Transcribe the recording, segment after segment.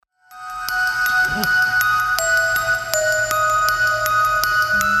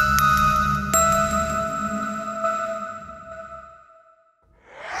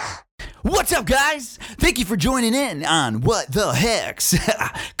What's up, guys? Thank you for joining in on What the Hex,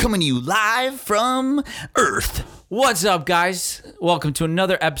 coming to you live from Earth. What's up, guys? Welcome to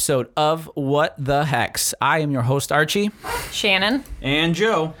another episode of What the Hex. I am your host, Archie. Shannon. And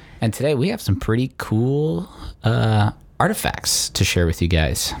Joe. And today we have some pretty cool artifacts to share with you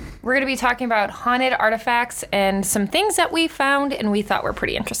guys. We're going to be talking about haunted artifacts and some things that we found and we thought were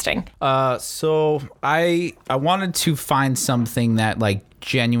pretty interesting. So I wanted to find something that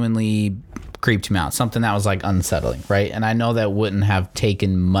genuinely creeped me out, something that was unsettling, right? And I know that wouldn't have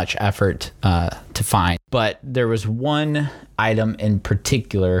taken much effort to find, but there was one item in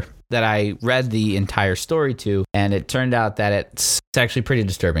particular that I read the entire story to, and it turned out that it's actually pretty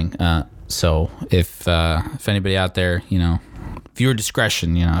disturbing. So if anybody out there, viewer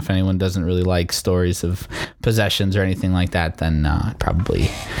discretion, if anyone doesn't really like stories of possessions or anything like that, then probably.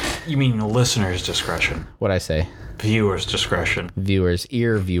 You mean listener's discretion? What'd I say? Viewers' discretion. Viewers.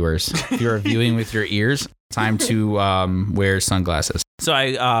 If you're viewing with your ears, time to wear sunglasses. So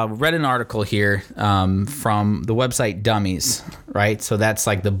I read an article here from the website Dummies, right? So that's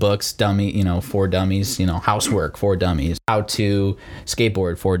like the books, dummy, for dummies, housework for dummies, how to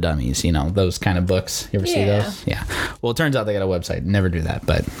skateboard for dummies, those kind of books. You ever see those? Yeah. Well, it turns out they got a website. Never do that,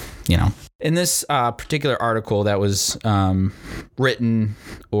 but, In this particular article that was written,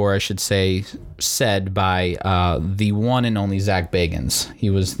 or I should say said by the one and only Zach Bagans. He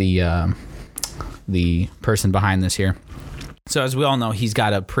was the person behind this here. So as we all know, he's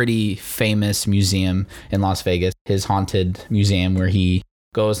got a pretty famous museum in Las Vegas, his haunted museum, where he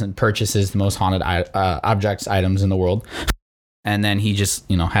goes and purchases the most haunted items in the world. And then he just,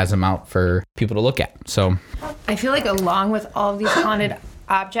 has them out for people to look at. So I feel like along with all of these haunted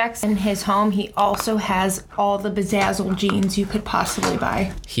objects in his home, he also has all the bedazzled jeans you could possibly buy.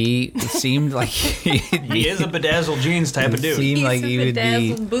 He seemed like he is a bedazzled jeans type of dude. Seemed like he would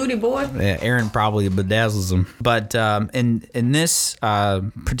be booty boy. Yeah, Aaron probably bedazzles them. But in this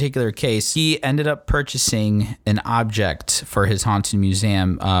particular case, he ended up purchasing an object for his haunted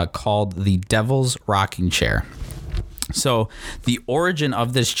museum called the Devil's Rocking Chair. So the origin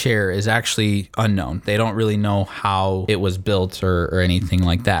of this chair is actually unknown. They don't really know how it was built or anything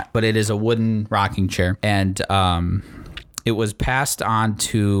like that. But it is a wooden rocking chair. And it was passed on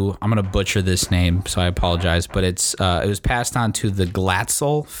to, I'm going to butcher this name, so I apologize, but it was passed on to the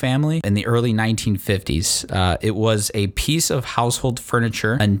Glatzel family in the early 1950s. It was a piece of household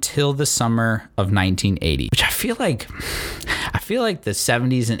furniture until the summer of 1980, which I feel like the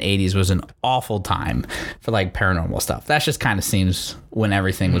 70s and 80s was an awful time for paranormal stuff. That just kind of seems when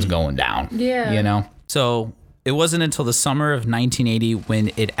everything was going down. Yeah. So it wasn't until the summer of 1980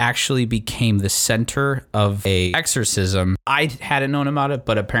 when it actually became the center of a exorcism. I hadn't known about it,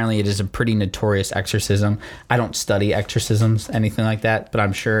 but apparently it is a pretty notorious exorcism. I don't study exorcisms, anything like that, but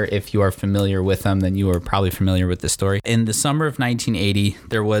I'm sure if you are familiar with them, then you are probably familiar with the story. In the summer of 1980,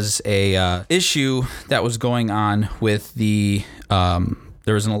 there was a issue that was going on with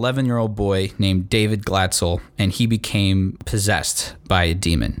there was an 11-year-old boy named David Glatzel, and he became possessed by a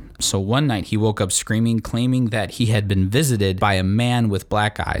demon. So one night he woke up screaming, claiming that he had been visited by a man with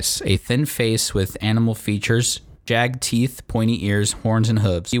black eyes, a thin face with animal features, jagged teeth, pointy ears, horns, and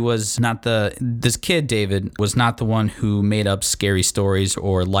hooves. This kid, David, was not the one who made up scary stories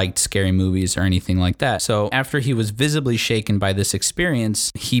or liked scary movies or anything like that. So after he was visibly shaken by this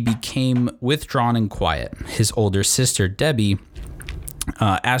experience, he became withdrawn and quiet. His older sister, Debbie,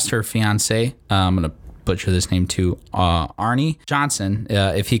 asked her fiance, I'm going to butcher this name too, Arnie Johnson,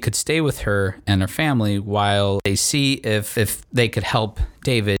 if he could stay with her and her family while they see if they could help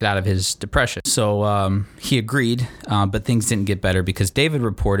David get out of his depression. So he agreed, but things didn't get better because David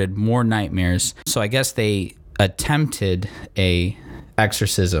reported more nightmares. So I guess they attempted a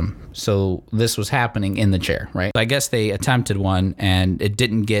exorcism. So this was happening in the chair, right? I guess they attempted one and it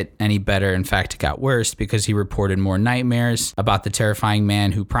didn't get any better. In fact, it got worse because he reported more nightmares about the terrifying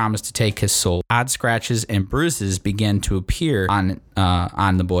man who promised to take his soul. Odd scratches and bruises began to appear on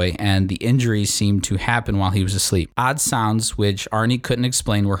the boy, and the injuries seemed to happen while he was asleep. Odd sounds, which Arnie couldn't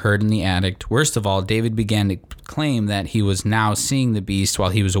explain, were heard in the attic. Worst of all, David began to claim that he was now seeing the beast while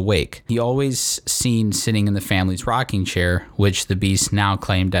he was awake. He always seen sitting in the family's rocking chair, which the beast now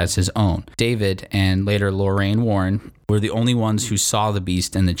claimed as his own. David and later Lorraine Warren were the only ones who saw the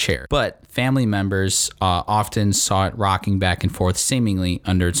beast in the chair, but family members often saw it rocking back and forth seemingly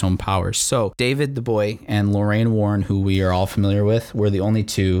under its own powers. So David the boy and Lorraine Warren, who we are all familiar with, were the only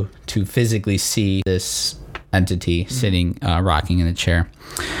two to physically see this entity sitting rocking in a chair.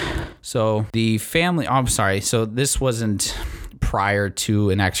 So the family, so this wasn't prior to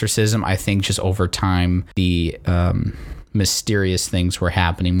an exorcism. I think just over time, the mysterious things were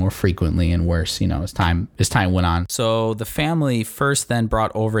happening more frequently and worse, as time went on. So the family first then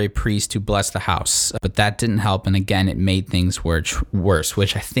brought over a priest to bless the house, but that didn't help, and again it made things worse,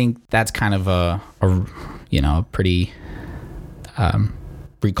 which I think that's kind of a pretty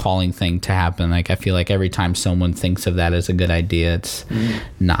recalling thing to happen. Like, I feel like every time someone thinks of that as a good idea, it's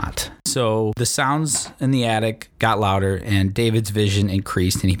not. So the sounds in the attic got louder, and David's vision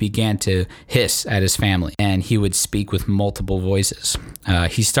increased, and he began to hiss at his family, and he would speak with multiple voices.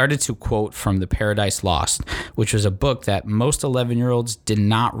 He started to quote from the Paradise Lost, which was a book that most 11-year-olds did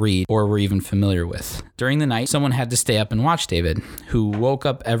not read or were even familiar with. During the night, someone had to stay up and watch David, who woke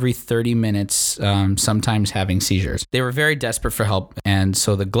up every 30 minutes, sometimes having seizures. They were very desperate for help, and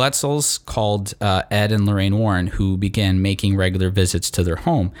so the Gletzels called Ed and Lorraine Warren, who began making regular visits to their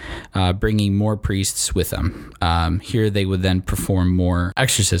home, bringing more priests with them. Here they would then perform more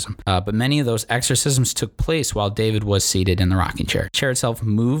exorcism. But many of those exorcisms took place while David was seated in the rocking chair. The chair itself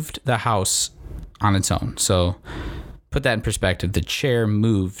moved the house on its own. So put that in perspective. The chair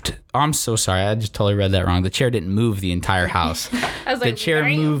moved. Oh, I'm so sorry. I just totally read that wrong. The chair didn't move the entire house. I was like, the chair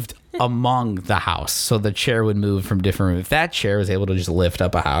moved among the house. So the chair would move from different rooms. If that chair was able to just lift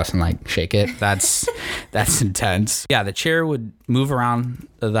up a house and like shake it, that's intense. Yeah, the chair would move around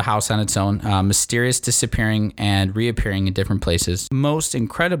the house on its own, mysterious disappearing and reappearing in different places. Most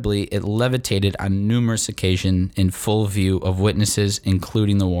incredibly, it levitated on numerous occasions in full view of witnesses,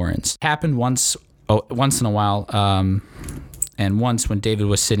 including the Warrens. It happened once in a while, and once when David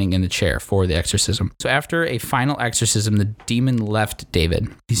was sitting in the chair for the exorcism. So after a final exorcism, the demon left David.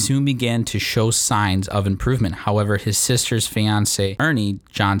 He soon began to show signs of improvement. However, his sister's fiance, Ernie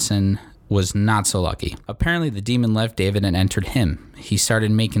Johnson, was not so lucky. Apparently, the demon left David and entered him. He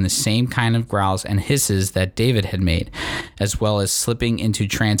started making the same kind of growls and hisses that David had made, as well as slipping into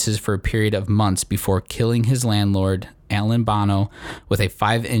trances for a period of months before killing his landlord, Alan Bono, with a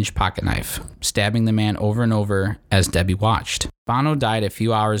 5-inch pocket knife, stabbing the man over and over as Debbie watched. Bono died a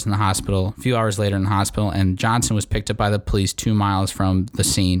few hours later in the hospital, and Johnson was picked up by the police 2 miles from the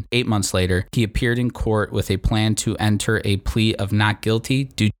scene. 8 months later, he appeared in court with a plan to enter a plea of not guilty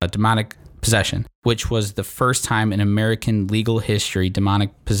due to demonic possession, which was the first time in American legal history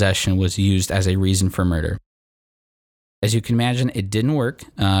demonic possession was used as a reason for murder. As you can imagine, it didn't work.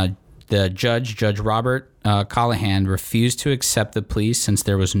 The Judge Robert Callahan, refused to accept the plea since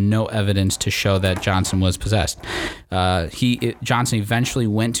there was no evidence to show that Johnson was possessed. Johnson eventually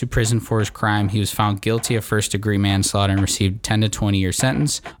went to prison for his crime. He was found guilty of first-degree manslaughter and received 10 to 20-year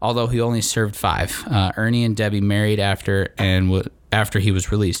sentence, although he only served 5. Ernie and Debbie married after he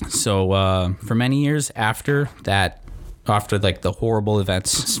was released. So for many years after the horrible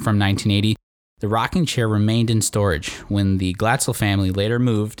events from 1980, the rocking chair remained in storage. When the Glatzel family later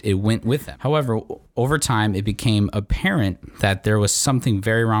moved, it went with them. However, over time, it became apparent that there was something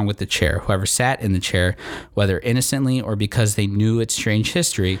very wrong with the chair. Whoever sat in the chair, whether innocently or because they knew its strange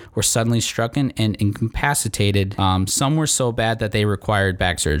history, were suddenly struck and incapacitated. Some were so bad that they required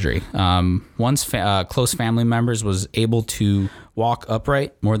back surgery. Once close family members was able to walk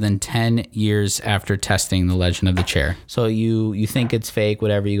upright more than 10 years after testing the legend of the chair. So you think it's fake,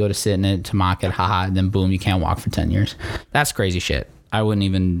 whatever, you go to sit in it to mock it, haha, and then boom, you can't walk for 10 years. That's crazy shit. I wouldn't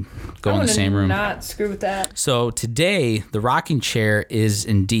even go in the same room. Not screw with that. So today, the rocking chair is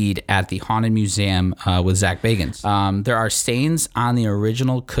indeed at the Haunted Museum with Zach Bagans. There are stains on the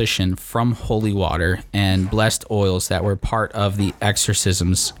original cushion from holy water and blessed oils that were part of the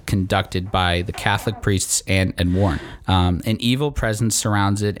exorcisms conducted by the Catholic priests and Ed Warren. An evil presence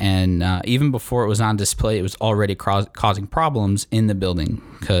surrounds it, and even before it was on display, it was already causing problems in the building,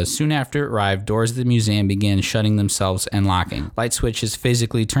 because soon after it arrived, doors of the museum began shutting themselves and locking. Light switches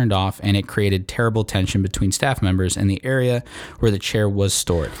physically turned off, and it created terrible tension between staff members in the area where the chair was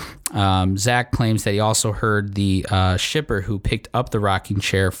stored. Zach claims that he also heard the shipper who picked up the rocking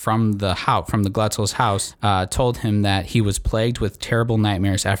chair from the Gletzel's house told him that he was plagued with terrible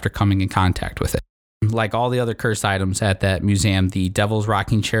nightmares after coming in contact with it. Like all the other cursed items at that museum, the Devil's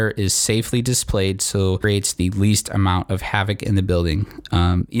Rocking Chair is safely displayed, so it creates the least amount of havoc in the building.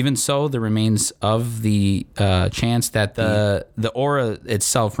 Even so, there remains of the chance that the aura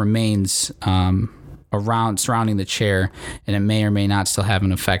itself remains surrounding the chair, and it may or may not still have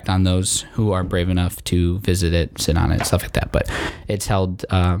an effect on those who are brave enough to visit it, sit on it, stuff like that. But it's held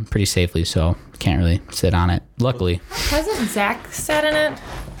pretty safely, so can't really sit on it, luckily. Hasn't Zach sat in it?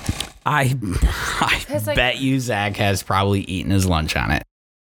 I bet you Zach has probably eaten his lunch on it.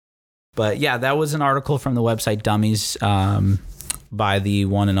 But yeah, that was an article from the website Dummies by the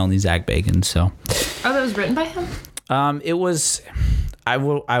one and only Zach Bagans. So, that was written by him? It was.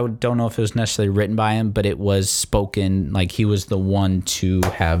 don't know if it was necessarily written by him, but it was spoken, like he was the one to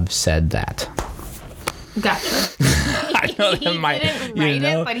have said that. Gotcha. I know He didn't write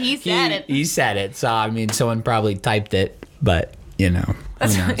it, but he said it. He said it. So, I mean, someone probably typed it, but, who knows.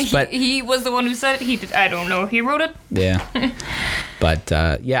 But he was the one who said it. He did. I don't know if he wrote it. yeah. But,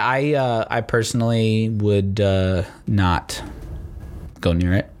 I personally would not go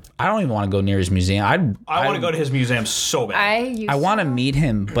near it. I don't even want to go near his museum. I want to go to his museum so bad. I want to meet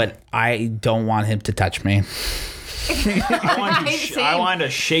him, but I don't want him to touch me. I wanted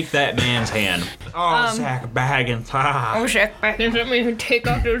to shake that man's hand. Oh, Zach Baggins. Oh, Zach Baggins, let me take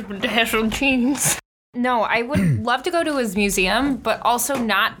off those bedazzled jeans. No, I would love to go to his museum, but also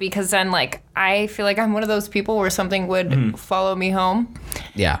not, because then, like, I feel like I'm one of those people where something would follow me home.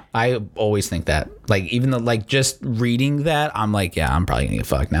 Yeah, I always think that. Like, even though, like, just reading that, I'm like, yeah, I'm probably gonna get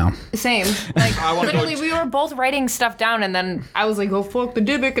fucked now. Same. Like, literally, we were both writing stuff down, and then I was like, oh, fuck the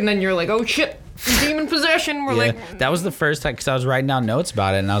Dybbuk, and then you're like, oh, shit, demon possession. We're like... That was the first time, because I was writing down notes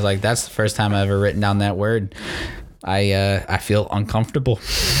about it, and I was like, that's the first time I've ever written down that word. I feel uncomfortable.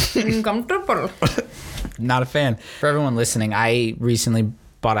 Uncomfortable. Not a fan. For everyone listening, I recently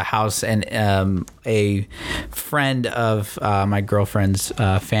bought a house, and a friend of my girlfriend's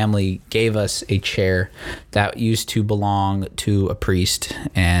family gave us a chair that used to belong to a priest,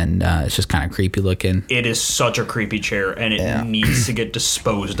 and it's just kind of creepy looking. It is such a creepy chair, and it needs to get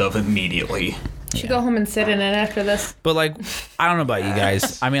disposed of immediately. Should go home and sit in it after this. But, like, I don't know about you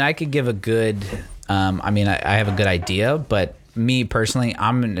guys. I mean, I could give a good... I have a good idea, but me personally,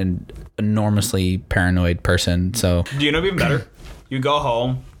 I'm an enormously paranoid person. So, do you know even better? You go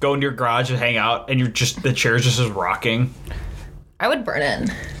home, go into your garage and hang out, and the chair's just rocking. I would burn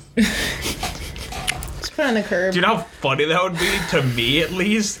it. Just put it on the curb. Do you know how funny that would be to me, at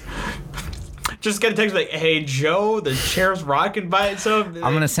least? Just get a text like, "Hey Joe, the chair's rocking by itself."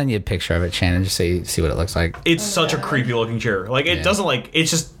 I'm gonna send you a picture of it, Shannon, just so you see what it looks like. It's such a creepy looking chair. Like, it doesn't, like, it's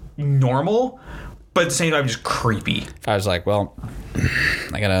just normal, but at the same time, just creepy. I was like, well,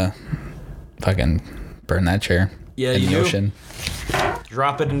 I gotta fucking burn that chair. Yeah, in the ocean.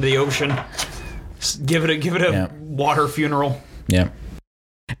 Drop it into the ocean. Give it a water funeral. Yeah.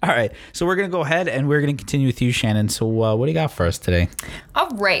 All right, so we're gonna go ahead and we're gonna continue with you, Shannon. So, what do you got for us today? All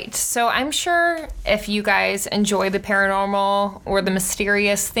right. So I'm sure if you guys enjoy the paranormal or the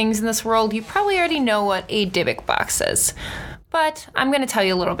mysterious things in this world, you probably already know what a Dybbuk box is. But I'm going to tell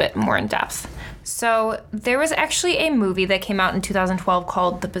you a little bit more in depth. So there was actually a movie that came out in 2012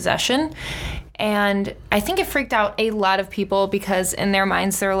 called The Possession. And I think it freaked out a lot of people because in their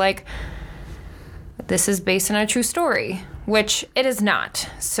minds they're like, this is based on a true story, which it is not.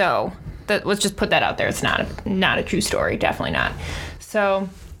 So let's just put that out there. It's not a true story. Definitely not. So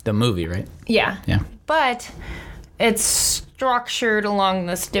the movie, right? Yeah. Yeah. But it's structured along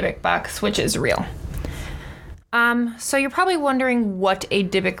this Dybbuk box, which is real. So you're probably wondering what a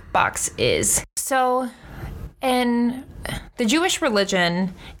Dybbuk box is. So in the Jewish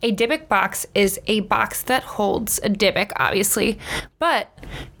religion, a Dybbuk box is a box that holds a Dybbuk, obviously, but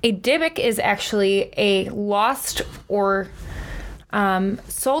a Dybbuk is actually a lost or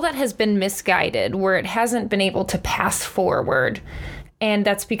soul that has been misguided, where it hasn't been able to pass forward. And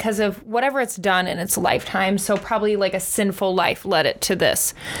that's because of whatever it's done in its lifetime. So probably like a sinful life led it to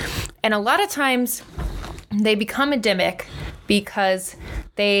this. And a lot of times they become a Dybbuk because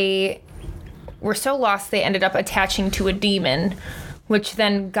they were so lost they ended up attaching to a demon, which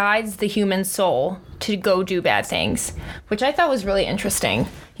then guides the human soul to go do bad things, which I thought was really interesting.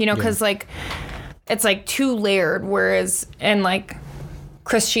 You know, because like it's like two layered, whereas in like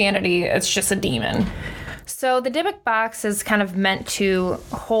Christianity, it's just a demon. So the Dybbuk box is kind of meant to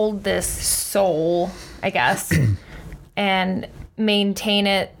hold this soul, I guess, and maintain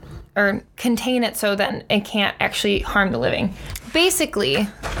it or contain it so that it can't actually harm the living. Basically,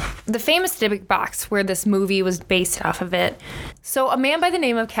 the famous Dybbuk box, where this movie was based off of it. So a man by the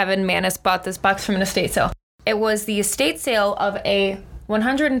name of Kevin Mannis bought this box from an estate sale. It was the estate sale of a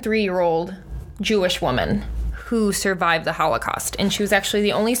 103-year-old Jewish woman who survived the Holocaust. And she was actually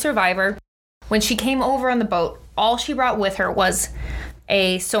the only survivor. When she came over on the boat, all she brought with her was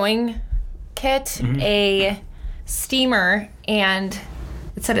a sewing kit, a steamer, and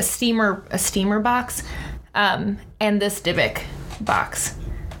it said a steamer box, and this Dybbuk box.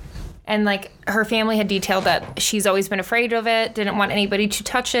 And like her family had detailed that she's always been afraid of it, didn't want anybody to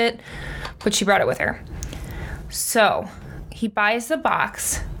touch it, but she brought it with her. So he buys the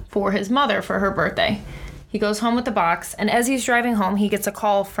box for his mother for her birthday. He goes home with the box, and as he's driving home, he gets a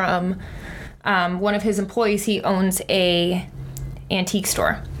call from one of his employees. He owns a antique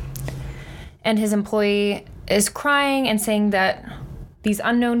store. And his employee is crying and saying that these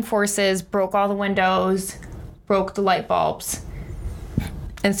unknown forces broke all the windows, broke the light bulbs,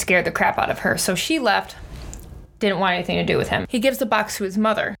 and scared the crap out of her. So she left, didn't want anything to do with him. He gives the box to his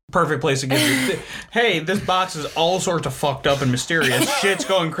mother. Perfect place to give you. Hey, this box is all sorts of fucked up and mysterious. Shit's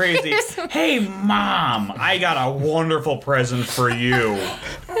going crazy. Hey, Mom, I got a wonderful present for you.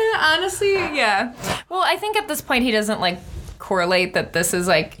 Honestly, yeah. Well, I think at this point he doesn't like correlate that this is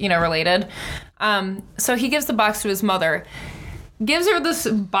like, related. So he gives the box to his mother, gives her this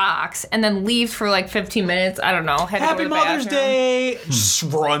box, and then leaves for like 15 minutes. I don't know. Happy Mother's Day! Just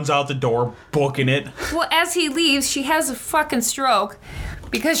runs out the door, booking it. Well, as he leaves, she has a fucking stroke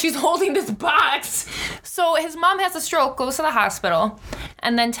because she's holding this box. So his mom has a stroke, goes to the hospital,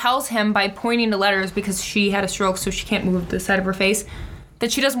 and then tells him by pointing to letters, because she had a stroke so she can't move the side of her face,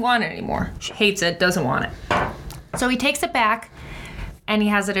 that she doesn't want it anymore. She hates it, doesn't want it. So he takes it back, and he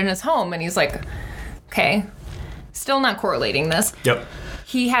has it in his home, and he's like, okay, still not correlating this. Yep.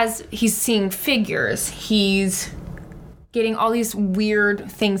 He's seeing figures. He's getting all these weird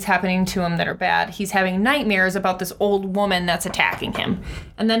things happening to him that are bad. He's having nightmares about this old woman that's attacking him.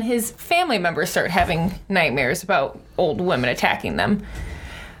 And then his family members start having nightmares about old women attacking them.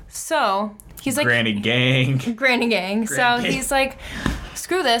 So he's like... Granny gang. So he's like,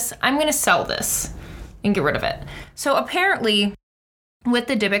 screw this. I'm going to sell this and get rid of it. So apparently, with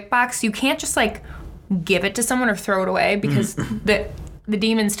the Dybbuk box, you can't just like give it to someone or throw it away, because the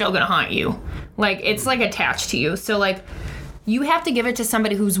demon's still gonna haunt you. Like, it's like attached to you. So like, you have to give it to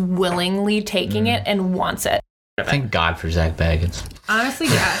somebody who's willingly taking it and wants it. Thank God for Zach Baggins. Honestly,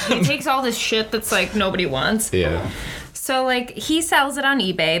 yeah. He takes all this shit that's like nobody wants. Yeah. So like, he sells it on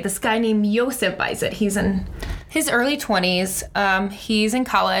eBay. This guy named Yosef buys it. He's in his early 20s. He's in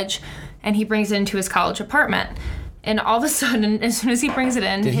college, and he brings it into his college apartment. And all of a sudden, as soon as he brings it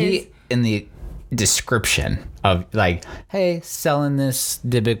in, He in the description of like, hey, selling this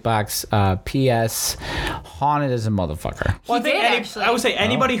Dybbuk box, P.S. haunted as a motherfucker. Well, He did, actually. I would say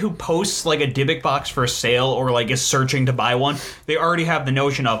anybody who posts like a Dybbuk box for sale or like is searching to buy one, they already have the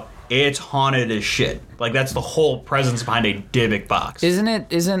notion of it's haunted as shit. Like, that's the whole presence behind a Dybbuk box.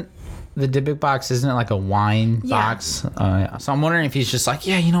 Isn't the Dybbuk box, isn't it like a wine box? So I'm wondering if he's just like,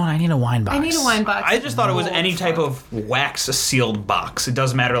 yeah, you know what, I need a wine box. I need a wine box. I just thought it was any type of wax sealed box. It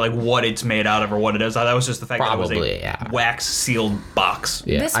doesn't matter like what it's made out of or what it is. That was just the fact that it was a wax sealed box.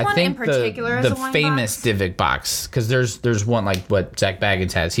 Yeah, This I one think in particular is the a wine famous box? Dybbuk box, because there's one like what Zach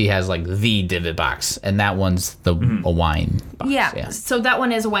Baggins has. He has like the Dybbuk box, and that one's a wine box. Yeah. So that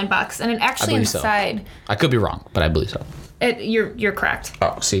one is a wine box, and it actually believe so. inside. I could be wrong, but I believe so. You're correct.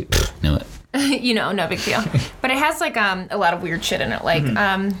 Oh, see, knew it. No big deal. But it has like a lot of weird shit in it, like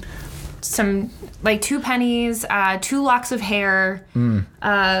some like 2 pennies, 2 locks of hair,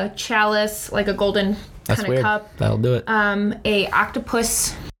 chalice, like a golden That's kind of weird. cup, That'll do it. a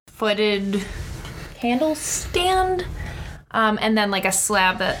octopus footed candle stand, and then like a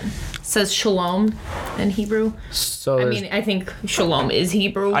slab that says shalom in Hebrew. So I there's- mean, I think shalom is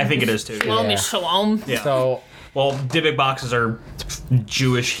Hebrew. I think it is too. Shalom Yeah. is shalom. Yeah. so Well, Dybbuk boxes are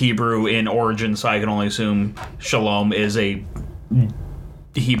Jewish Hebrew in origin, so I can only assume shalom is a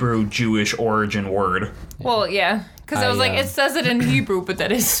Hebrew Jewish origin word. Well, yeah, because I was like, I, it says it in Hebrew, but that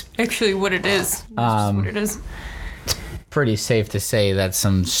is actually what it is. It's just what it is. pretty safe to say that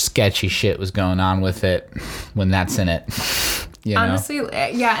some sketchy shit was going on with it when that's in it. You know, Honestly,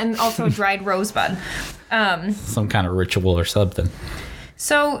 yeah, and also dried rosebud. some kind of ritual or something.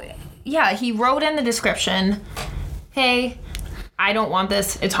 So, yeah, he wrote in the description, hey, I don't want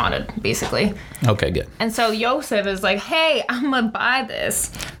this. It's haunted, basically. Okay, good. And so Yosef is like, hey, I'm going to buy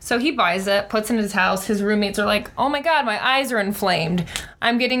this. So he buys it, puts it in his house. His roommates are like, oh my God, my eyes are inflamed.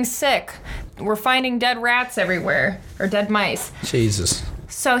 I'm getting sick. We're finding dead rats everywhere, or dead mice. Jesus.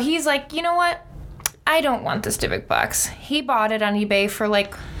 So he's like, you know what? I don't want this Dybbuk box. He bought it on eBay for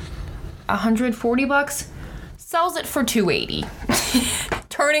like $140. Sells it for $280.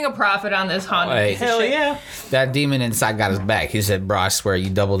 Turning a profit on this haunted Hey. piece of Hell shit. yeah. That demon inside got his back. He said, bro, I swear you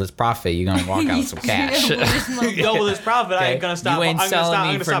double this profit, you're going to walk out with some cash. Double this profit, I ain't gonna stop. You ain't I'm selling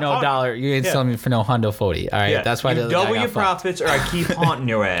gonna me stop for no haunting. dollar. You ain't Yeah. selling me for no hundo 40. All right, Yeah. that's why you the other guy double got your fucked. profits, or I keep haunting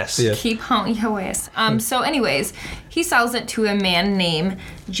your ass. Yeah. Keep haunting your ass. So anyways, he sells it to a man named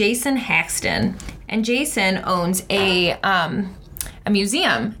Jason Haxton. And Jason owns a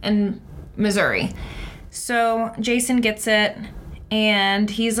museum in Missouri. So Jason gets it, and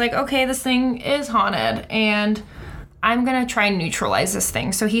he's like, okay, this thing is haunted, and I'm going to try and neutralize this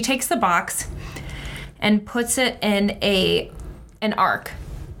thing. So he takes the box and puts it in an ark,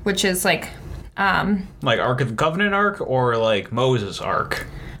 which is like... Like Ark of the Covenant Ark, or like Moses Ark.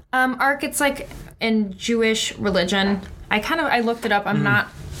 Ark, it's like in Jewish religion, I looked it up. I'm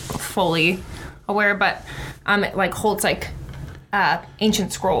not fully aware, but it like holds like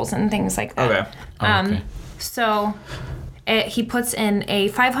ancient scrolls and things like that. Okay. Okay. So he puts in a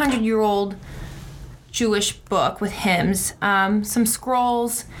 500-year-old Jewish book with hymns, some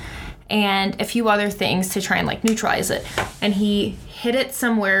scrolls, and a few other things to try and like neutralize it. And he hid it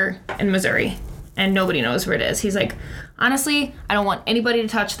somewhere in Missouri, and nobody knows where it is. He's like, honestly, I don't want anybody to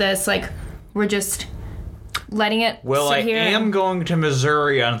touch this. Like, we're just letting it Well, sit I here. am going to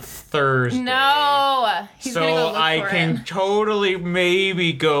Missouri on Thursday. No! He's gonna So go look I for can it. totally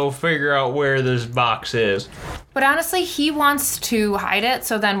maybe go figure out where this box is. But honestly, he wants to hide it,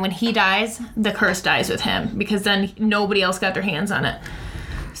 so then when he dies, the curse dies with him, because then nobody else got their hands on it.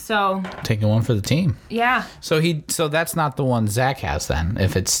 So, Taking one for the team. yeah. So that's not the one Zach has then,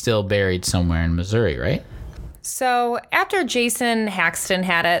 if it's still buried somewhere in Missouri, right? So after Jason Haxton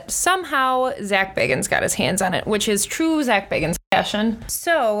had it, somehow Zach Bagans got his hands on it, which is true Zach Bagans fashion.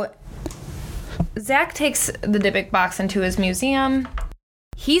 So Zach takes the Dybbuk box into his museum.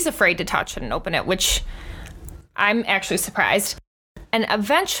 He's afraid to touch it and open it, which I'm actually surprised. And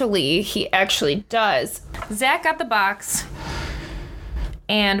eventually he actually does. Zach got the box,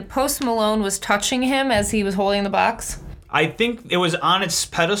 and Post Malone was touching him as he was holding the box. I think it was on its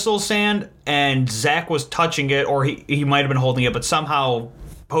pedestal stand, and Zach was touching it, or he might have been holding it, but somehow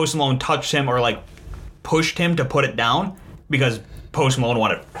Post Malone touched him or like pushed him to put it down because Post Malone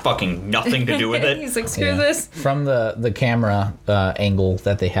wanted fucking nothing to do with it. He's like, screw Yeah. this. From the camera angle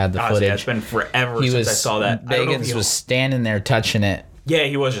that they had the Honestly, footage. it's been forever he since was, I saw that. I don't know if Bagans he- was standing there touching it, yeah,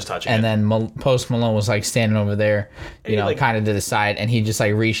 he was just touching and it. then Post Malone was like standing over there, he, like- kind of to the side, and he just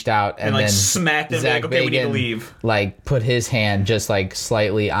like reached out and like, then smacked him, Zach like, okay, we need to Bagans, leave. Like put his hand just like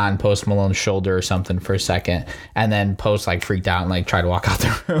slightly on Post Malone's shoulder or something for a second, and then Post like freaked out and like tried to walk out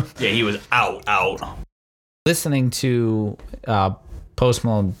the room. Yeah, he was out. Listening to Post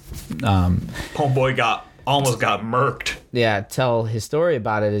Malone, Homeboy almost got murked. tell his story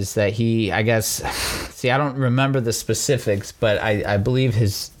about it is that he, I guess, see, I don't remember the specifics, but I believe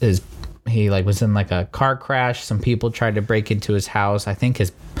he like was in like a car crash. Some people tried to break into his house. I think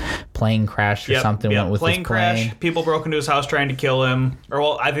his plane crashed or something. Went with plane his crash. plane. People broke into his house trying to kill him. Or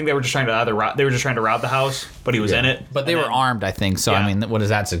well, I think they were just trying to rob the house, but he was in it. But they And were then- armed, I think. So I Yeah. mean, what does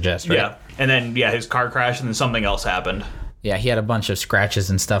that suggest, right? Yeah, and then his car crashed, and then something else happened. Yeah, he had a bunch of scratches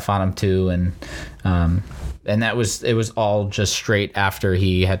and stuff on him too, and it was all just straight after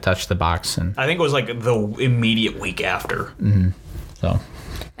he had touched the box, and I think it was like the immediate week after. so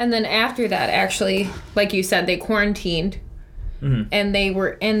And then after that, actually, like you said, they quarantined. And they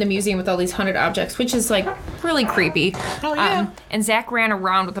were in the museum with all these haunted objects, which is like really creepy. Oh, yeah. And Zach ran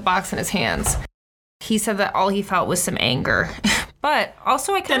around with the box in his hands. He said that all he felt was some anger. But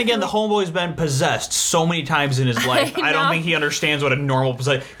also, I Then again, the homeboy's been possessed so many times in his life. I don't know. think he understands what a normal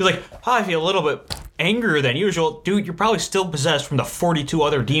possession. He's like, I feel a little bit angrier than usual. Dude, you're probably still possessed from the 42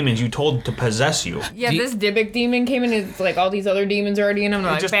 other demons you told to possess you. Yeah, this Dybbuk demon came in. It's like all these other demons are already in him. And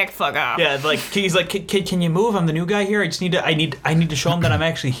I'm like, just- back fuck off. Yeah, like he's like, can you move? I'm the new guy here. I need to show him that I'm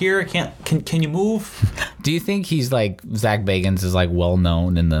actually here. Can you move? do you think he's like Zach Bagans is like well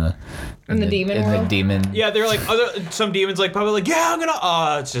known in the demon world? demon? Yeah, they're like some demons like probably like, yeah, I'm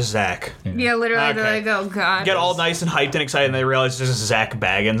gonna. It's just Zach. Yeah, literally, they're Okay. like, oh god. Get all nice and hyped and excited, and they realize it's just Zach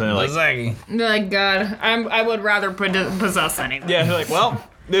Baggins, and they're like, Zachy. They're like, God, I would rather possess anything. yeah, they're like, well,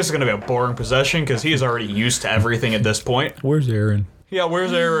 this is gonna be a boring possession because he's already used to everything at this point. Where's Aaron? Yeah,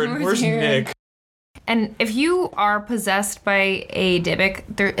 where's Aaron? Where's Aaron? Nick? And if you are possessed by a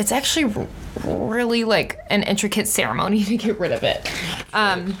Dybbuk, it's actually really like an intricate ceremony to get rid of it.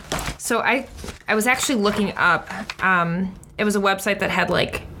 So I was actually looking up. It was a website that had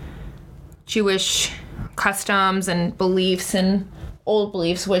like Jewish customs and beliefs and old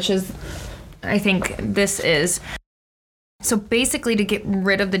beliefs, which is, I think this is. So basically, to get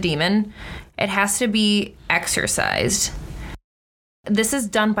rid of the demon, it has to be exorcised. This is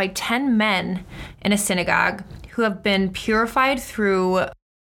done by 10 men in a synagogue who have been purified through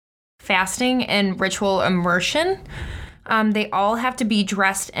fasting and ritual immersion. They all have to be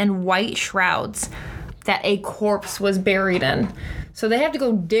dressed in white shrouds that a corpse was buried in. So they have to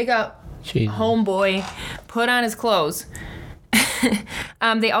go dig up Jesus. homeboy, put on his clothes.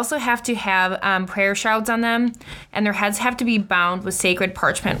 They also have to have prayer shrouds on them, and their heads have to be bound with sacred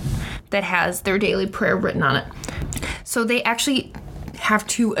parchment that has their daily prayer written on it. So they actually have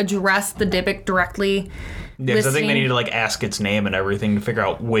to address the Dybbuk directly. Yeah, 'cause I think they listening- need to like ask its name and everything to figure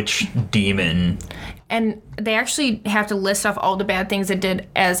out which demon. And they actually have to list off all the bad things it did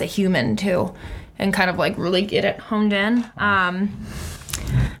as a human too, and kind of like really get it honed in.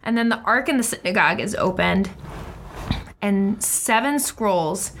 And then the ark in the synagogue is opened, and 7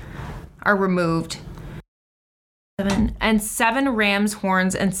 scrolls are removed. 7 ram's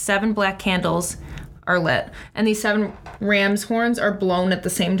horns and 7 black candles are lit. And these 7 ram's horns are blown at the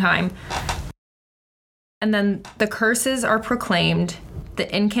same time. And then the curses are proclaimed,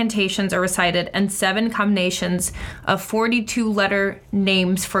 the incantations are recited, and 7 combinations of 42-letter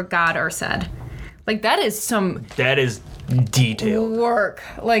names for God are said. Like, that is some That is detailed. work.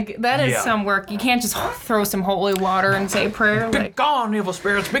 Like, that is Yeah. some work. You can't just throw some holy water and say a prayer. Be Like, gone, evil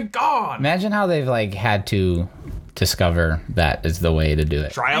spirits, be gone. Imagine how they've like had to discover that is the way to do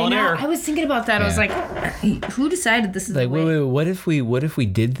it. Trial I and know. error. I was thinking about that. I was like, who decided this is Like, the way? wait, what if we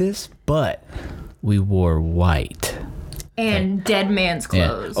did this, but we wore white? And dead man's Yeah.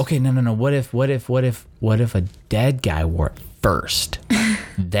 clothes. Okay, no. What if a dead guy wore it first,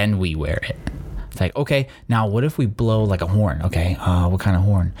 then we wear it? It's like, okay, now what if we blow like a horn? Okay, what kind of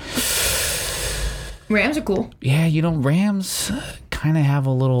horn? Rams are cool. Yeah, rams kind of have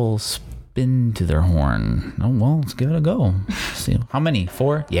a little spin to their horn. Oh well, let's give it a go. See how many?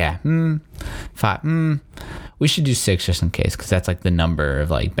 4? Yeah. 5. We should do 6 just in case, because that's like the number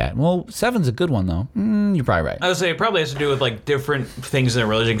of like bad. Well, 7's a good one though. You're probably right. I would say it probably has to do with like different things in their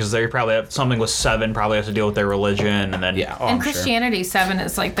religion, because they probably have something with 7 probably has to deal with their religion, and then Yeah. Oh, In I'm sure. Christianity, 7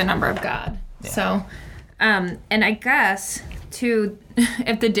 is like the number of God. So, and I guess too,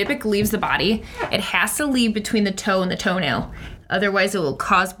 if the Dybbuk leaves the body, it has to leave between the toe and the toenail. Otherwise, it will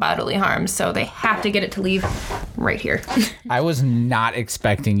cause bodily harm. So they have to get it to leave right here. I was not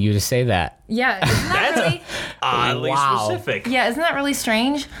expecting you to say that. Yeah, isn't that really? oddly Wow. specific. Yeah, isn't that really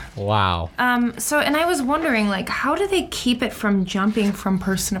strange? Wow. So, and I was wondering, like, how do they keep it from jumping from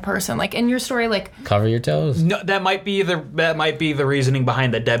person to person? Like in your story, like Cover your toes. No, that might be the reasoning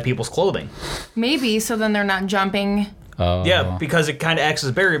behind the dead people's clothing. maybe so then they're not jumping. Oh. Yeah, because it kind of acts as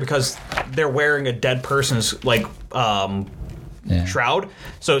a barrier, because they're wearing a dead person's like Yeah. shroud,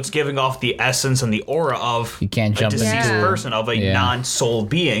 so it's giving off the essence and the aura of You can't jump a deceased into- person, of a Yeah. non-soul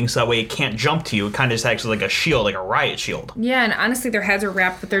being, so that way it can't jump to you. It kind of just acts like a shield, like a riot shield. Yeah, and honestly, their heads are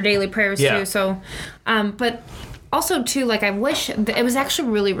wrapped with their daily prayers Yeah. too. So, but also too, like I wish it was actually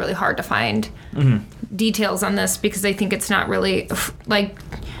really, really hard to find details on this, because I think it's not really like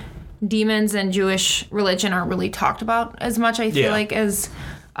demons and Jewish religion aren't really talked about as much. I feel Yeah. like as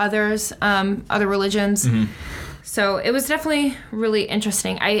others, other religions. So it was definitely really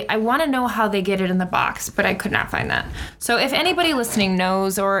interesting. I want to know how they get it in the box, but I could not find that. So if anybody listening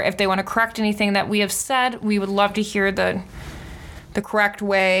knows, or if they want to correct anything that we have said, we would love to hear the correct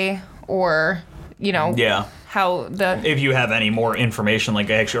way, or Yeah. how the If you have any more information, like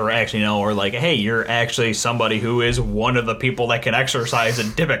actually know, or like, hey, you're actually somebody who is one of the people that can exercise a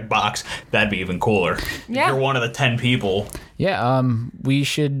Dybbuk box, that'd be even cooler. Yeah. If you're one of the 10 people. Yeah. We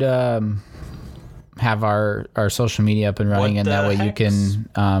should have our social media up and running, What and that the way you heck can is-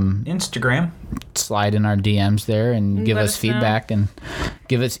 Instagram. slide in our DMs there and give Let us us know. feedback and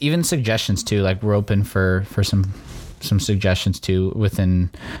give us even suggestions too. Like, we're open for some suggestions too, within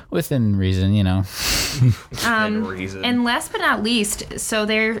reason. And reason. And last but not least, so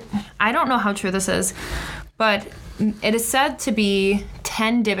I don't know how true this is, but it is said to be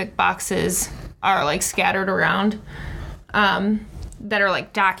 10 Dybbuk boxes are like scattered around, that are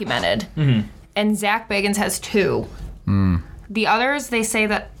like documented. And Zach Bagans has 2. The others, they say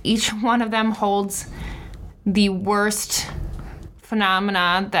that each one of them holds the worst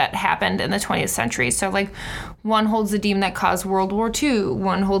phenomena that happened in the 20th century. So like one holds the demon that caused World War II,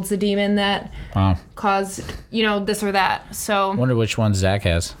 one holds the demon that Wow. caused, this or that. So Wonder which one Zach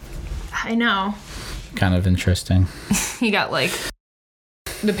has. I know Kind of interesting. he got like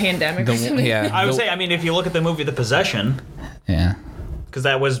the pandemic or something. I would say, I mean, if you look at the movie The Possession, Yeah. because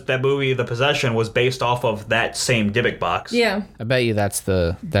that movie The Possession was based off of that same Dybbuk box. Yeah. I bet you that's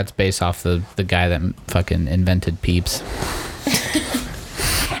based off the guy that fucking invented Peeps.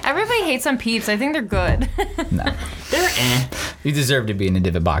 Everybody hates on Peeps. I think they're good. They're eh. You deserve to be in a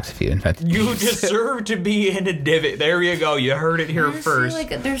divot box if you invented You Peeps. deserve to be in a divot. There you go. You heard it here Honestly, first.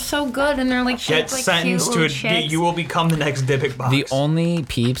 like they're so good, and they're like Get shaped like sentenced cute to little a. chicks. You will become the next Dybbuk box. The only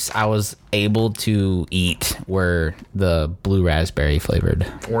Peeps I was able to eat were the blue raspberry flavored.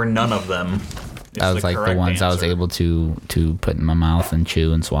 or none of them. That was like the ones I was able to put in my mouth and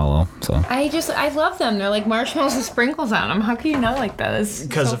chew and swallow. So I love them. They're like marshmallows with sprinkles on them. How can you not like those?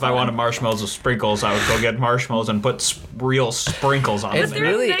 Because if I wanted marshmallows with sprinkles, I would go get marshmallows and put real sprinkles on it's them.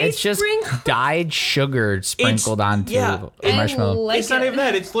 they're really nice it's just sprinkles. dyed sugar sprinkled onto yeah, a marshmallow. Like It's not even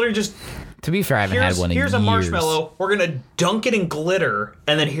that. It's literally just To be fair, I haven't had one in years. Here's a marshmallow. We're gonna dunk it in glitter,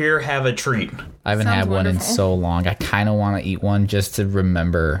 and then have a treat. I haven't had Sounds one in wonderful. so long. I kind of want to eat one just to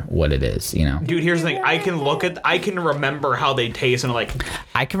remember what it is, you know? Dude, here's the thing. I can remember how they taste, and like,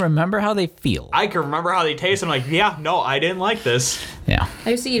 I can remember how they feel. I can remember how they taste, and I'm like, yeah, no, I didn't like this. Yeah.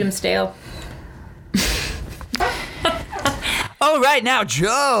 I used to eat them stale. All right, now,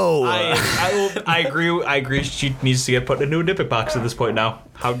 Joe. I agree. She needs to get put in a new Dippet box at this point now.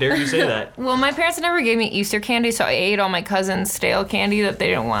 How dare you say that? Well, my parents never gave me Easter candy, so I ate all my cousin's stale candy that they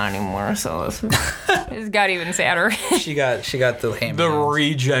didn't want anymore. So it's got even sadder. She got the ham. The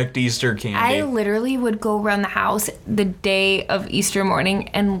reject Easter candy. I literally would go around the house the day of Easter morning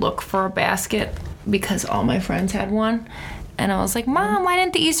and look for a basket because all my friends had one. And I was like, Mom, why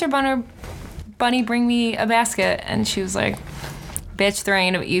didn't the Easter bunny bring me a basket? And she was like, bitch, there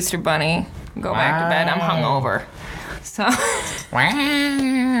ain't an Easter bunny. Go back to bed. I'm hungover. So,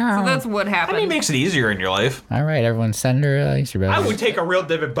 so that's what happened. I mean, it makes it easier in your life. All right, everyone, send her Easter basket. I would take a real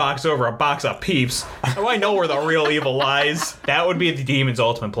Dippet box over a box of Peeps. Oh, I know where the real evil lies. That would be the demon's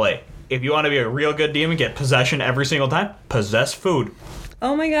ultimate play. If you want to be a real good demon, get possession every single time. Possess food.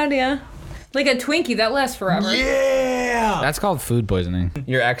 Oh my god, yeah. Like a Twinkie, that lasts forever. Yeah. That's called food poisoning.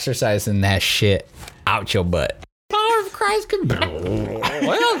 You're exercising that shit out your butt. Power of Christ can.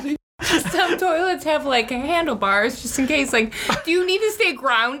 Well, Some toilets have like handlebars just in case. Like, do you need to stay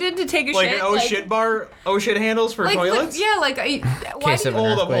grounded to take a Like shit? an shit bar, shit handles for toilets? Yeah, like, why Case do, of you,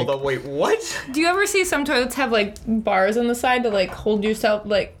 an Hold up, wait, what? do you ever see some toilets have like bars on the side to like hold yourself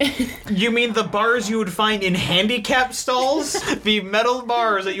like? You mean the bars you would find in handicap stalls? The metal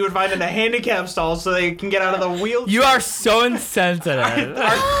bars that you would find in a handicap stall so they can get out of the wheelchair? you are so insensitive.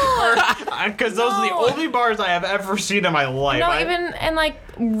 Because those are the only bars I have ever seen in my life. No, even in like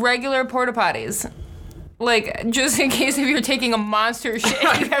regular porta potties. Like, just in case if you're taking a monster shit,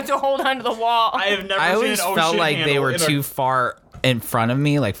 you have to hold onto the wall. I have never I seen always an felt shit like they handle were in a- too far in front of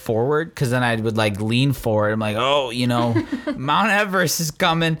me, like forward, because then I would like lean forward. I'm like, oh, you know, Mount Everest is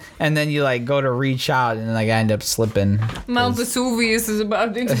coming, and then you like go to reach out, and like I end up slipping. Mount Vesuvius is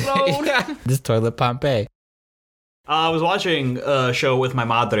about to explode. Yeah. This toilet Pompeii. I was watching a show with my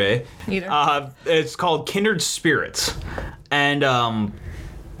madre. Either. It's called Kindred Spirits. And on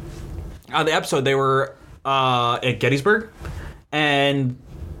the episode, they were at Gettysburg. And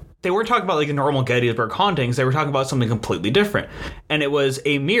they weren't talking about like the normal Gettysburg hauntings. They were talking about something completely different. And it was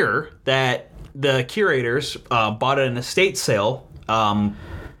a mirror that the curators bought at an estate sale.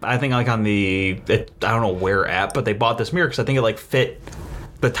 I think like on I don't know where at, but they bought this mirror because I think it like fit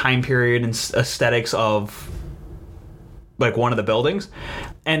the time period and aesthetics of like one of the buildings,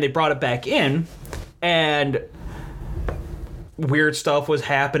 and they brought it back in, and weird stuff was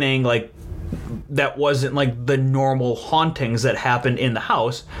happening like that wasn't like the normal hauntings that happened in the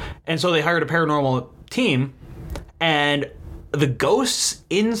house. And so they hired a paranormal team, and the ghosts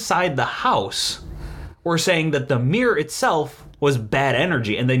inside the house were saying that the mirror itself was bad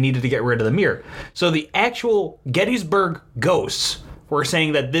energy and they needed to get rid of the mirror. So the actual Gettysburg ghosts were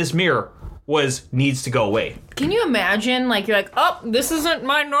saying that this mirror needs to go away. Can you imagine, like, you're like, oh, this isn't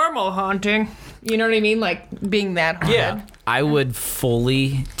my normal haunting. You know what I mean? Like, being that haunted. Yeah. I would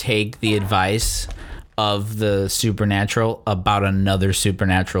fully take the advice of the supernatural about another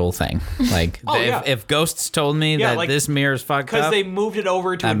supernatural thing. Like, yeah. if ghosts told me that like, this mirror's fucked Because up, they moved it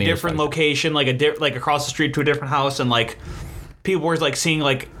over to That a mirror's different fucked up. location, like like across the street to a different house, and like people were like seeing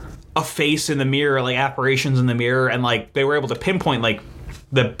like a face in the mirror, like apparitions in the mirror, and like they were able to pinpoint like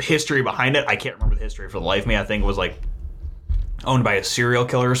the history behind it. I can't remember the history for the life of me. I think it was like owned by a serial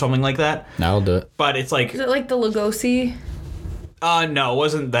killer or something like that. I'll do it. But it's like, Is it like the Lugosi? no, it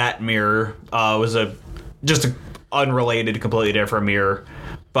wasn't that mirror. It was just a unrelated, completely different mirror.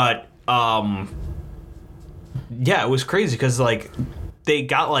 But yeah, it was crazy because like they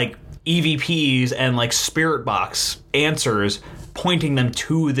got like EVPs and like spirit box answers pointing them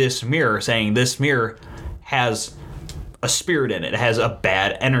to this mirror, saying this mirror has a spirit in it. It has a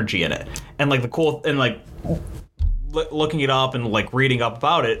bad energy in it. And like the cool, and like looking it up and like reading up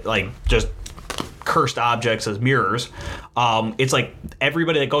about it, like just cursed objects as mirrors. It's like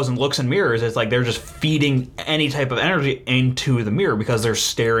everybody that goes and looks in mirrors, it's like they're just feeding any type of energy into the mirror because they're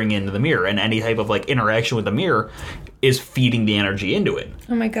staring into the mirror, and any type of like interaction with the mirror is feeding the energy into it.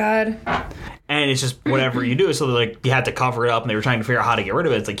 Oh my god. And it's just whatever you do. So like you had to cover it up, and they were trying to figure out how to get rid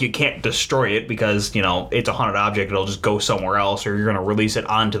of it. It's like you can't destroy it because, you know, it's a haunted object. It'll just go somewhere else, or you're going to release it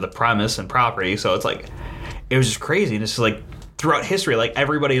onto the premise and property. So it's like, it was just crazy. And it's just like throughout history, like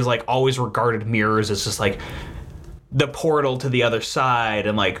everybody has like always regarded mirrors as just like the portal to the other side.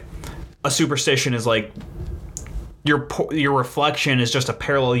 And like a superstition is like your reflection is just a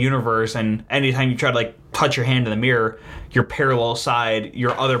parallel universe, and anytime you try to like touch your hand in the mirror, your parallel side,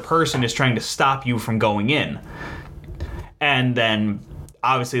 your other person is trying to stop you from going in. And then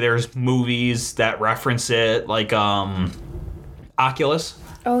obviously there's movies that reference it, like Oculus.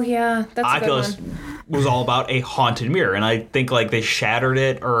 Oh yeah, that's Oculus a good one. was all about a haunted mirror, and I think like they shattered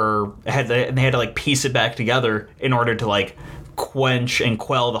it or they had to like piece it back together in order to like quench and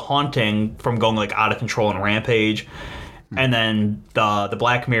quell the haunting from going like out of control and rampage. And then the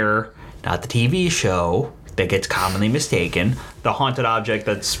Black Mirror, not the TV show that gets commonly mistaken, the haunted object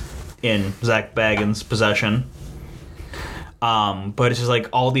that's in Zach Bagans' possession. But it's just like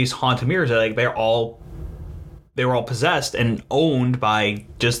all these haunted mirrors, like they were all possessed and owned by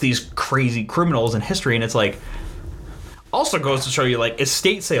just these crazy criminals in history, and it's like also goes to show you like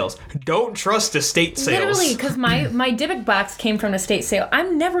estate sales. Don't trust estate sales. Literally, because my Dybbuk box came from an estate sale.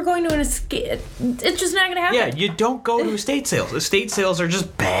 I'm never going to an estate. It's just not going to happen. Yeah, you don't go to estate sales. Estate sales are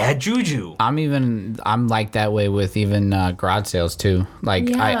just bad juju. I'm like that way with even garage sales too. Like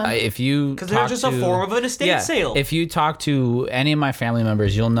Yeah. if you Because they're just a form of an estate sale. If you talk to any of my family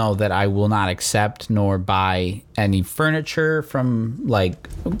members, you'll know that I will not accept nor buy any furniture from like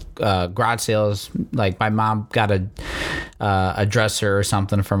garage sales. Like my mom got a dresser or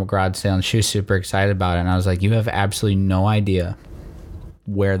something from a garage sale, and she was super excited about it. And I was like, you have absolutely no idea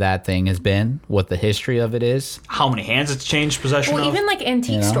where that thing has been, what the history of it is. How many hands it's changed possession Well, of. even like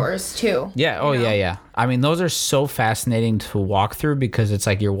antique stores too. Yeah. Oh, you know? yeah. I mean, those are so fascinating to walk through because it's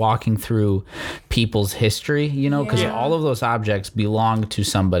like you're walking through people's history, you know, because Yeah. all of those objects belong to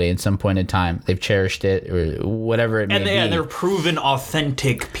somebody at some point in time. They've cherished it or whatever it may be. and they're proven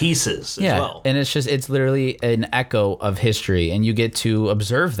authentic pieces as well. And it's literally an echo of history, and you get to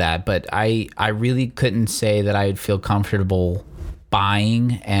observe that. But I really couldn't say that I'd feel comfortable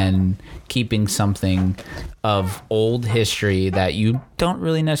buying and keeping something of old history that you don't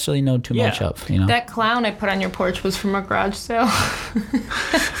really necessarily know too much of, you know? That clown I put on your porch was from a garage sale.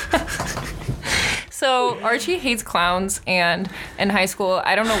 So Archie hates clowns, and in high school,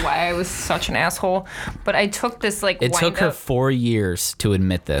 I don't know why I was such an asshole, but I took this like It took her 4 years to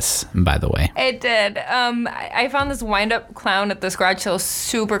admit this, by the way. It did. I found this wind-up clown at this garage sale,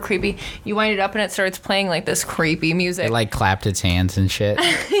 super creepy. You wind it up and it starts playing like this creepy music. It like clapped its hands and shit.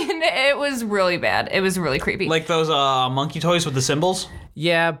 It was really bad. It was really creepy. Like those monkey toys with the symbols.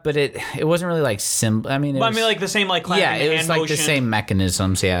 Yeah, but it wasn't really like I mean, Like the same like clapping yeah, it was hand like motion. the same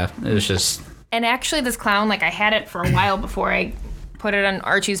mechanisms. Yeah, it was just. And actually, this clown, like I had it for a while before I put it on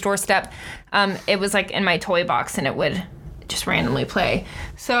Archie's doorstep. It was like in my toy box, and it would just randomly play.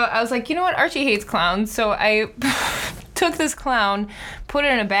 So I was like, you know what? Archie hates clowns. So I took this clown, put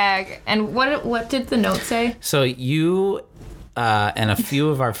it in a bag, and what did the note say? So you and a few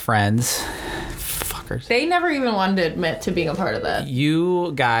of our friends, fuckers. They never even wanted to admit to being a part of that.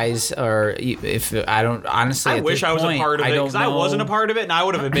 You guys are, if I don't, honestly, I at wish this I was point, a part of it don't because I know. wasn't a part of it, and I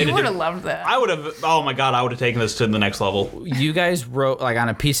would have admitted You would it. have loved that. I would have. Oh my god, I would have taken this to the next level. You guys wrote like on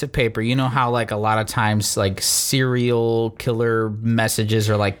a piece of paper. You know how like a lot of times like serial killer messages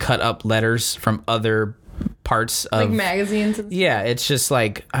are like cut up letters from other parts of Like magazines and stuff. Yeah, it's just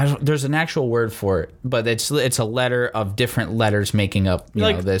like there's an actual word for it, but it's a letter of different letters making up you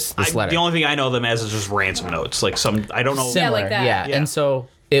know this letter. The only thing I know them as is just ransom notes. Like some, I don't know. Similar, like that. Yeah. Yeah. And so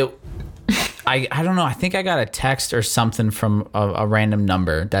I don't know. I think I got a text or something from a random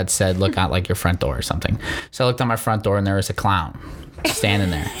number that said, "Look out like your front door" or something. So I looked on my front door and there was a clown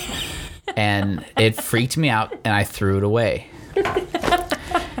standing there, and it freaked me out, and I threw it away.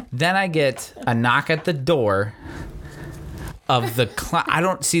 Then I get a knock at the door of the clown. I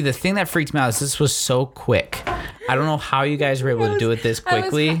don't see the thing that freaked me out is this was so quick. I don't know how you guys were able to do it this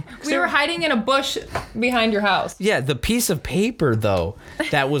quickly. We were hiding in a bush behind your house. Yeah, the piece of paper, though,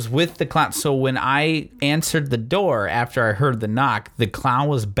 that was with the clown. So when I answered the door after I heard the knock, the clown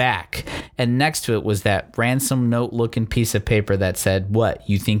was back. And next to it was that ransom note looking piece of paper that said, "What,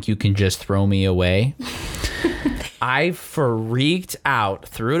 you think you can just throw me away?" I freaked out,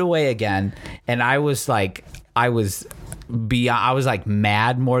 threw it away again. And I was like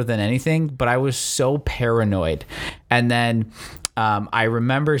mad more than anything, but I was so paranoid. And then I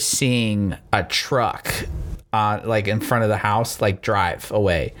remember seeing a truck like in front of the house, like drive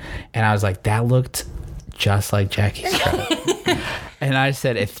away. And I was like, that looked just like Jackie's truck. And I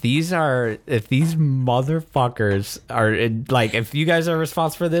said, if these motherfuckers are like, if you guys are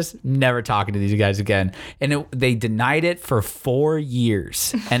responsible for this, never talking to these guys again. And they denied it for 4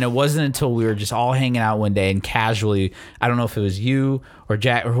 years. And it wasn't until we were just all hanging out one day and casually, I don't know if it was you or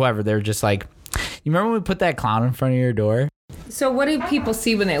Jack or whoever, they were just like, you remember when we put that clown in front of your door? So what do people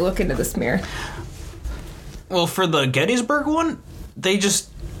see when they look into this mirror? Well, for the Gettysburg one,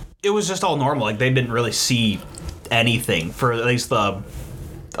 it was just all normal. Like, they didn't really see anything for at least the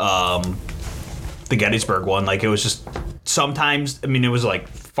Gettysburg one. Like, it was just sometimes, I mean, it was like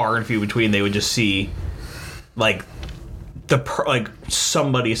far and few between. They would just see like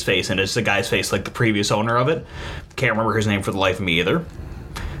somebody's face, and it's the guy's face, like the previous owner of it. Can't remember his name for the life of me either.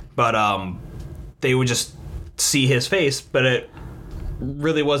 But they would just see his face, but it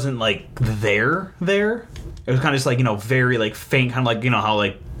really wasn't like there. It was kind of just like, you know, very like faint, kind of like, you know, how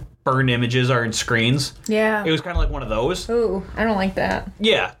like burned images are in screens. Yeah. It was kind of like one of those. Ooh, I don't like that.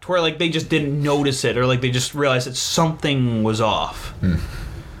 Yeah, to where like they just didn't notice it, or like they just realized that something was off. And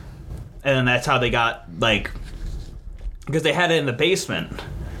then that's how they got, like, because they had it in the basement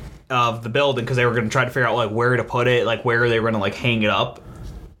of the building, because they were going to try to figure out like where to put it, like where they were going to like hang it up.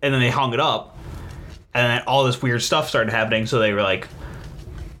 And then they hung it up, and then all this weird stuff started happening, so they were like,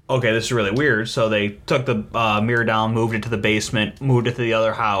 okay, this is really weird. So they took the mirror down, moved it to the basement, moved it to the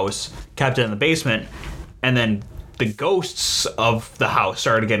other house, kept it in the basement, and then the ghosts of the house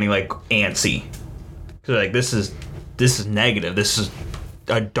started getting like antsy. So like, this is negative. This is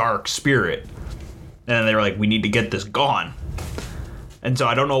a dark spirit. And then they were like, we need to get this gone. And so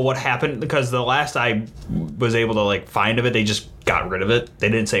I don't know what happened, because the last I was able to like find of it, they just got rid of it. They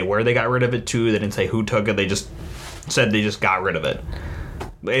didn't say where they got rid of it to. They didn't say who took it. They just said they just got rid of it.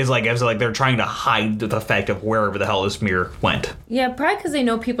 It's like they're trying to hide the fact of wherever the hell this mirror went. Yeah, probably because they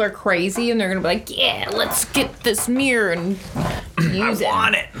know people are crazy, and they're gonna be like, yeah, let's get this mirror and use it. I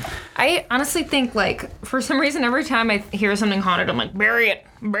want it. I honestly think, like, for some reason, every time I hear something haunted, I'm like, bury it,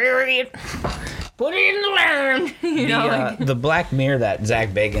 put it in the land. You know, like, The Black Mirror that Zach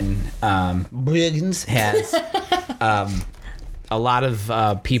Bagans has, a lot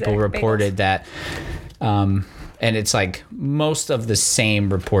of people Zach reported that, and it's like most of the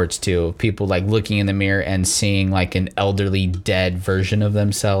same reports too. People like looking in the mirror and seeing like an elderly dead version of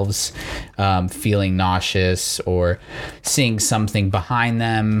themselves, feeling nauseous, or seeing something behind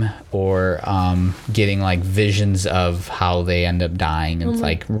them, or getting like visions of how they end up dying. And it's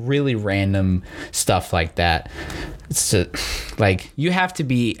like really random stuff like that. It's like, you have to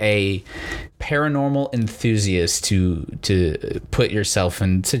be a paranormal enthusiast to put yourself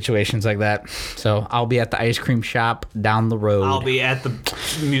in situations like that. So I'll be at the ice cream shop down the road. I'll be at the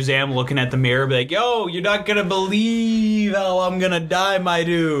museum looking at the mirror, be like, yo, you're not gonna believe how I'm gonna die, my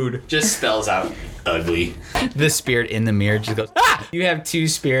dude. Just spells out ugly. The spirit in the mirror just goes, ah! You have two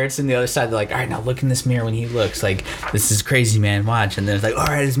spirits, and the other side, they're like, all right, now look in this mirror when he looks. Like, this is crazy, man, watch. And then it's like, all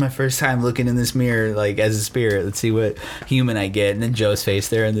right, this is my first time looking in this mirror, like, as a spirit. Let's see what human I get. And then Joe's face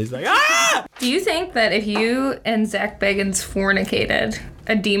there, and he's like, ah! do you think that if you and Zach Bagans fornicated,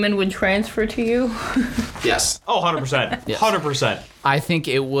 a demon would transfer to you? Yes. Oh, 100%. Yes. 100%. I think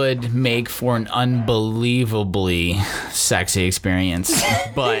it would make for an unbelievably sexy experience,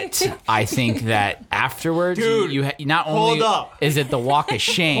 but I think that afterwards, Dude, you not only hold up. is it the walk of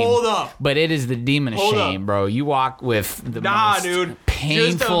shame, Hold up. but it is the demon of Hold shame, up. bro. You walk with the Nah, most dude.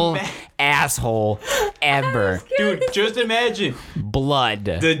 painful Just asshole ever. Dude, just imagine Blood.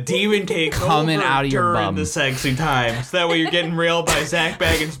 the demon takes Coming over out of your during bum. the sexy time. So that way you're getting railed by Zach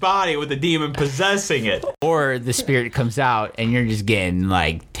Bagans' body with the demon possessing it. Or the spirit comes out and you're just getting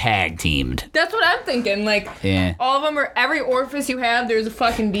like tag teamed. That's what I'm thinking. Like, Yeah. all of them are, every orifice you have, there's a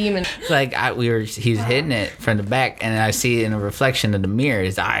fucking demon. Like he's hitting it from the back, and I see in a reflection of the mirror,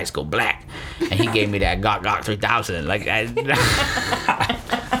 his eyes go black, and he gave me that Gok 3000. Like,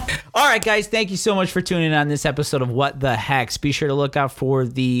 all right, guys, thank you so much for tuning in on this episode of What the Hex. Be sure to look out for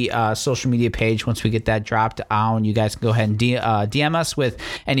the social media page once we get that dropped on. You guys can go ahead and DM us with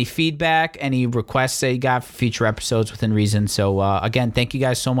any feedback, any requests that you got for future episodes within reason. So, again, thank you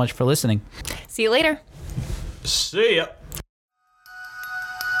guys so much for listening. See you later. See ya.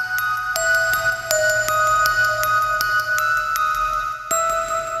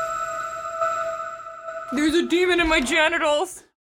 There's a demon in my genitals.